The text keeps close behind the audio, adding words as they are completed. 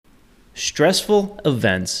Stressful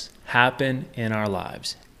events happen in our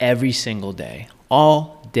lives every single day,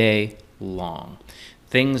 all day long.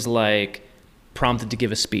 Things like prompted to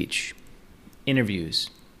give a speech,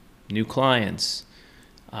 interviews, new clients,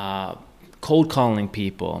 cold calling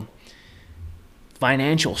people,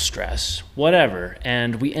 financial stress, whatever.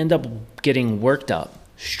 And we end up getting worked up,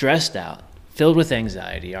 stressed out, filled with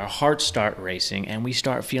anxiety. Our hearts start racing and we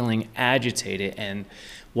start feeling agitated. And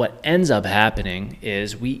what ends up happening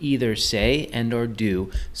is we either say and or do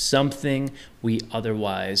something we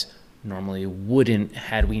otherwise normally wouldn't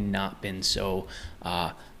had we not been so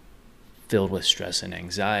filled with stress and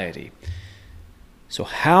anxiety. So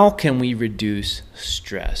how can we reduce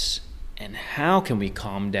stress? And how can we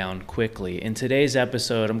calm down quickly? In today's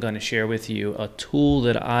episode, I'm going to share with you a tool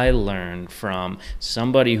that I learned from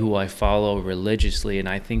somebody who I follow religiously, and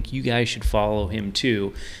I think you guys should follow him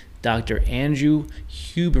too. Dr. Andrew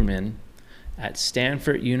Huberman at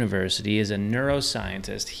Stanford University is a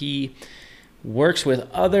neuroscientist. He works with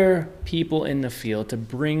other people in the field to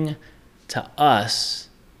bring to us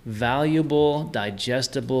valuable,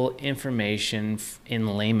 digestible information in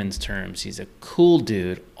layman's terms. He's a cool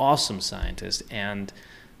dude, awesome scientist, and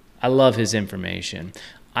I love his information.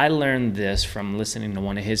 I learned this from listening to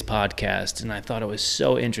one of his podcasts, and I thought it was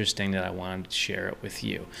so interesting that I wanted to share it with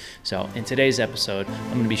you. So in today's episode,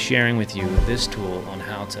 I'm going to be sharing with you this tool on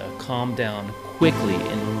how to calm down quickly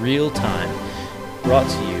in real time, brought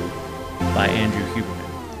to you by Andrew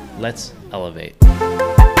Huberman. Let's elevate.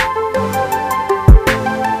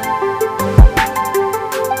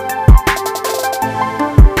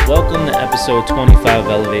 Welcome to episode 25 of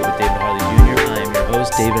Elevate with David Harley Jr. I am your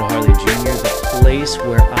host, David Harley Jr., the place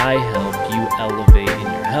where I help you elevate in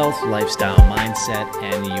your health, lifestyle, mindset,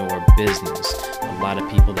 and your business. A lot of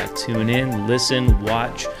people that tune in, listen,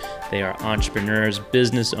 watch, they are entrepreneurs,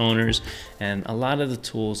 business owners, and a lot of the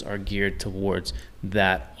tools are geared towards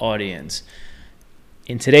that audience.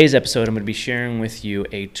 In today's episode, I'm going to be sharing with you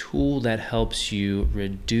a tool that helps you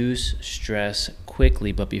reduce stress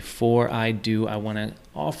quickly. But before I do, I want to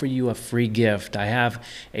offer you a free gift. I have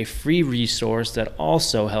a free resource that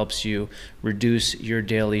also helps you reduce your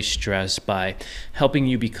daily stress by helping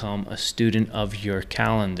you become a student of your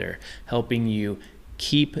calendar, helping you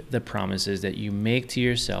keep the promises that you make to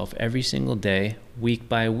yourself every single day, week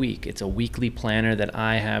by week. It's a weekly planner that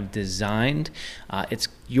I have designed. It's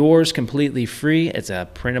yours completely free. It's a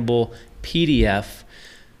printable PDF.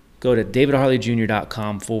 Go to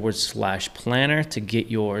davidharleyjr.com/planner to get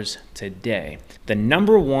yours today. The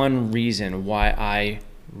number one reason why I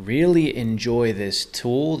really enjoy this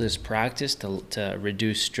tool, this practice to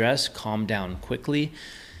reduce stress, calm down quickly,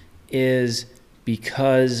 is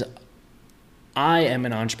because I am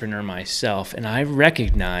an entrepreneur myself, and I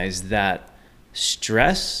recognize that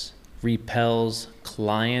stress repels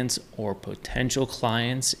clients or potential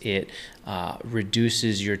clients. It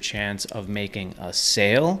reduces your chance of making a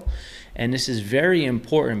sale. And this is very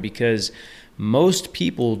important because most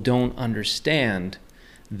people don't understand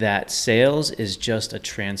that sales is just a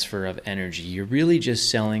transfer of energy. You're really just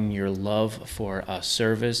selling your love for a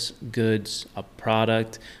service, goods, a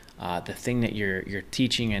product, the thing that you're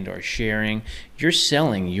teaching and or sharing. You're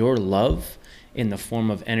selling your love in the form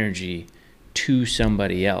of energy to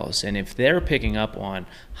somebody else. And if they're picking up on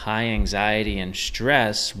high anxiety and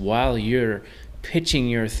stress while you're pitching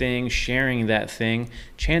your thing, sharing that thing,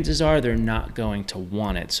 chances are they're not going to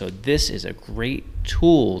want it. So this is a great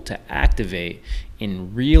tool to activate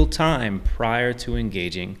in real time prior to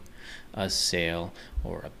engaging a sale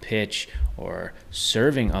or a pitch or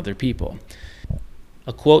serving other people.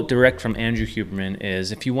 A quote direct from Andrew Huberman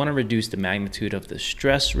is, "If you want to reduce the magnitude of the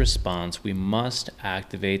stress response, we must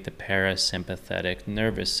activate the parasympathetic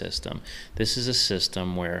nervous system." This is a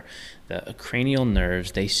system where the cranial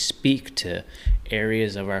nerves, they speak to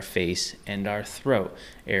areas of our face and our throat,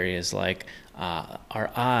 areas like our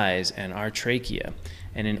eyes and our trachea.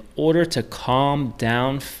 And in order to calm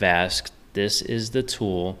down fast, this is the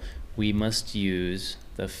tool we must use,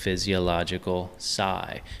 the physiological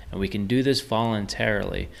sigh. And we can do this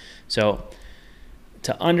voluntarily. So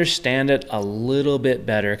to understand it a little bit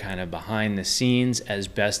better, kind of behind the scenes, as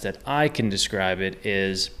best that I can describe it,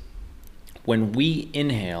 is when we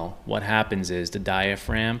inhale, what happens is the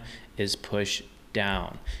diaphragm is pushed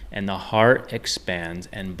down and the heart expands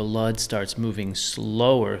and blood starts moving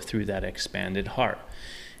slower through that expanded heart.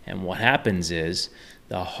 And what happens is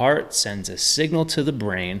the heart sends a signal to the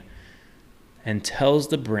brain and tells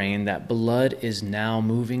the brain that blood is now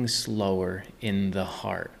moving slower in the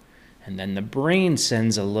heart. And then the brain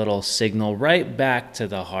sends a little signal right back to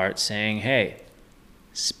the heart saying, hey,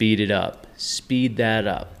 speed it up, speed that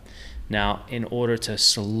up. Now, in order to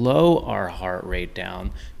slow our heart rate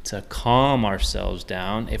down, to calm ourselves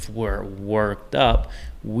down, if we're worked up,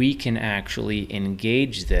 we can actually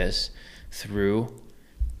engage this through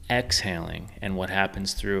exhaling. And what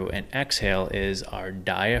happens through an exhale is our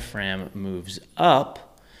diaphragm moves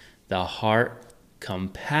up, the heart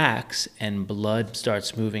compacts, and blood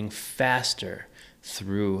starts moving faster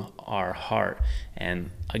through our heart.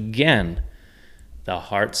 And again, the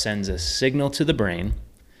heart sends a signal to the brain,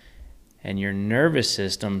 and your nervous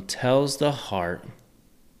system tells the heart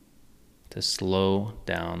to slow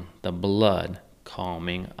down the blood,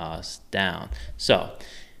 calming us down. So,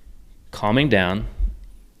 calming down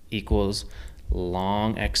equals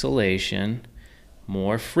long exhalation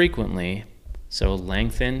more frequently. So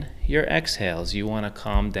lengthen your exhales. You want to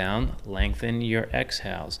calm down, lengthen your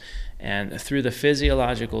exhales. And through the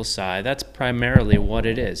physiological side, that's primarily what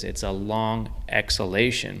it is. It's a long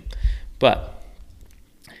exhalation. But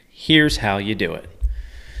here's how you do it.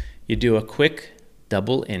 You do a quick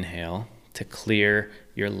double inhale to clear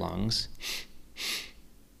your lungs,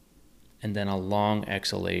 and then a long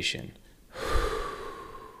exhalation.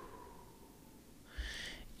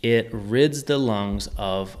 It rids the lungs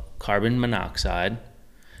of carbon monoxide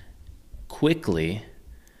quickly,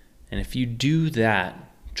 and if you do that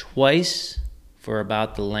twice for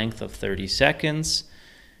about the length of 30 seconds,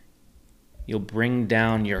 you'll bring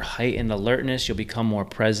down your heightened alertness, you'll become more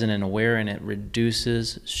present and aware, and it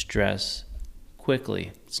reduces stress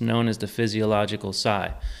quickly. It's known as the physiological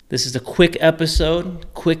sigh. This is a quick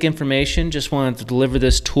episode, quick information. Just wanted to deliver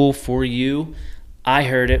this tool for you. I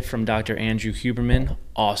heard it from Dr. Andrew Huberman.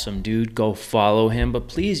 Awesome dude. Go follow him. But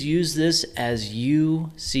please use this as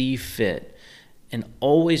you see fit. And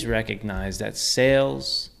always recognize that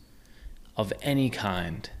sales of any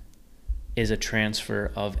kind is a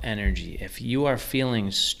transfer of energy. If you are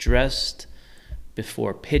feeling stressed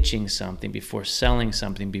before pitching something, before selling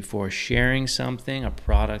something, before sharing something, a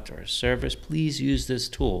product or a service, please use this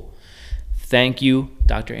tool. Thank you,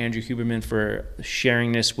 Dr. Andrew Huberman, for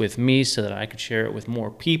sharing this with me so that I could share it with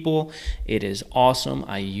more people. It is awesome.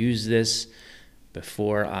 I use this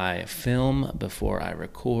before I film, before I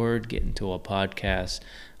record, get into a podcast.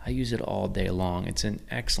 I use it all day long. It's an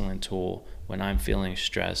excellent tool when I'm feeling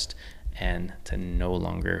stressed and to no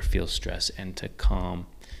longer feel stressed and to calm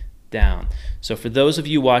down. So for those of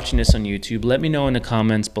you watching this on YouTube, let me know in the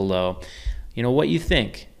comments below, what you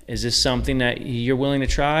think. Is this something that you're willing to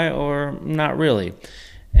try or not really?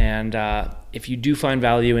 And if you do find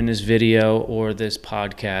value in this video or this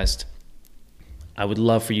podcast, I would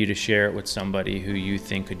love for you to share it with somebody who you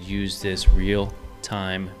think could use this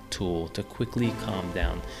real-time tool to quickly calm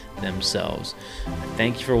down themselves.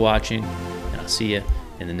 Thank you for watching, and I'll see you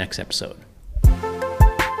in the next episode.